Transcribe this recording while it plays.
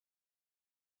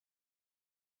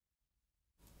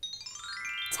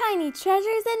Tiny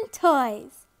Treasures and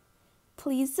Toys.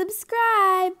 Please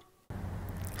subscribe.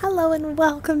 Hello and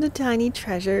welcome to Tiny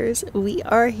Treasures. We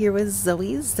are here with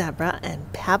Zoe, Zebra,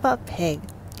 and Peppa Pig.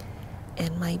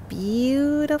 And my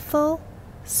beautiful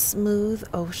smooth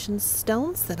ocean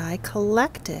stones that I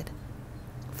collected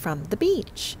from the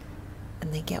beach.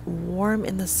 And they get warm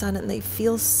in the sun and they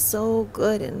feel so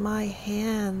good in my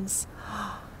hands.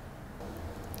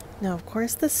 Now, of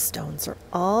course, the stones are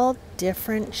all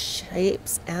different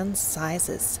shapes and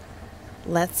sizes.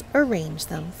 Let's arrange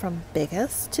them from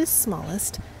biggest to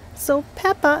smallest so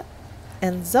Peppa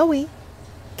and Zoe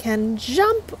can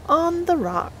jump on the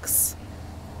rocks.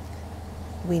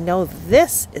 We know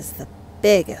this is the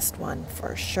biggest one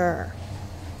for sure.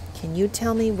 Can you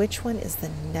tell me which one is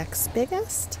the next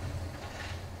biggest?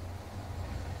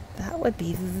 That would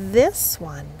be this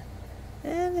one.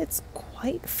 And it's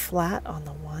quite flat on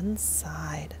the one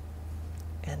side.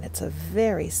 And it's a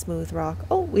very smooth rock.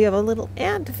 Oh, we have a little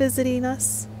ant visiting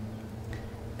us.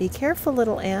 Be careful,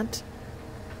 little ant.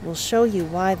 We'll show you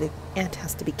why the ant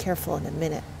has to be careful in a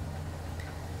minute.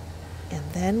 And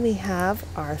then we have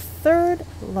our third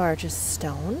largest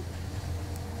stone.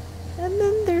 And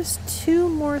then there's two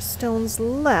more stones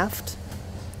left.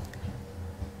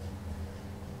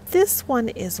 This one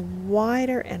is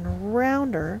wider and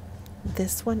rounder.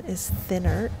 This one is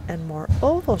thinner and more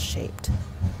oval shaped.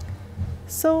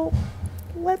 So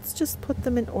let's just put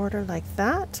them in order like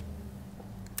that.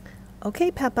 Okay,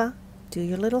 Peppa, do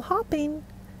your little hopping.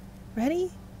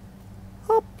 Ready?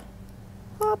 Hop,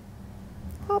 hop,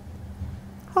 hop,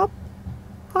 hop,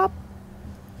 hop.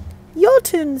 Your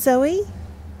turn, Zoe.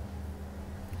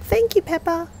 Thank you,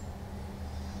 Peppa.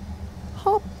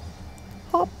 Hop,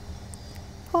 hop,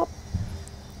 hop,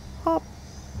 hop,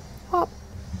 hop.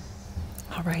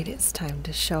 All right, it's time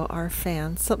to show our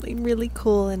fans something really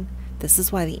cool, and this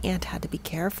is why the ant had to be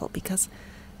careful, because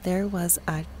there was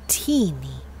a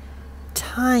teeny,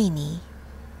 tiny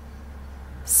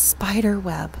spider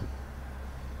web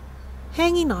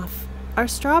hanging off our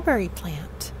strawberry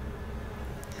plant.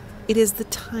 It is the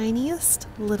tiniest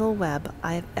little web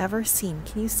I've ever seen.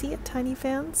 Can you see it, tiny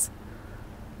fans?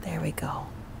 There we go.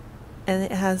 And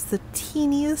it has the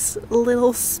teeniest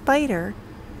little spider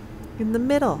in the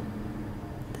middle.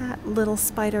 That little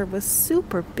spider was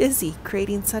super busy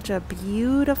creating such a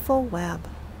beautiful web.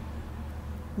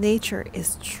 Nature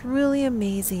is truly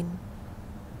amazing,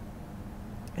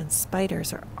 and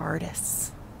spiders are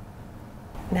artists.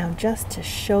 Now, just to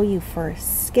show you for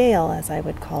scale, as I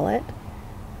would call it,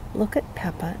 look at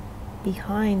Peppa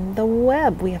behind the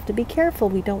web. We have to be careful.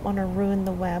 We don't want to ruin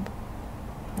the web,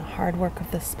 the hard work of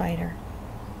the spider.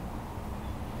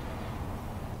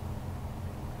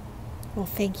 Well,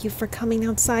 thank you for coming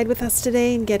outside with us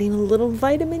today and getting a little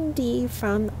vitamin D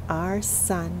from our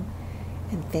sun.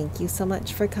 And thank you so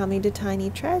much for coming to Tiny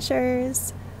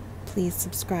Treasures. Please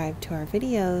subscribe to our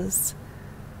videos.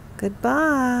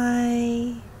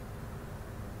 Goodbye.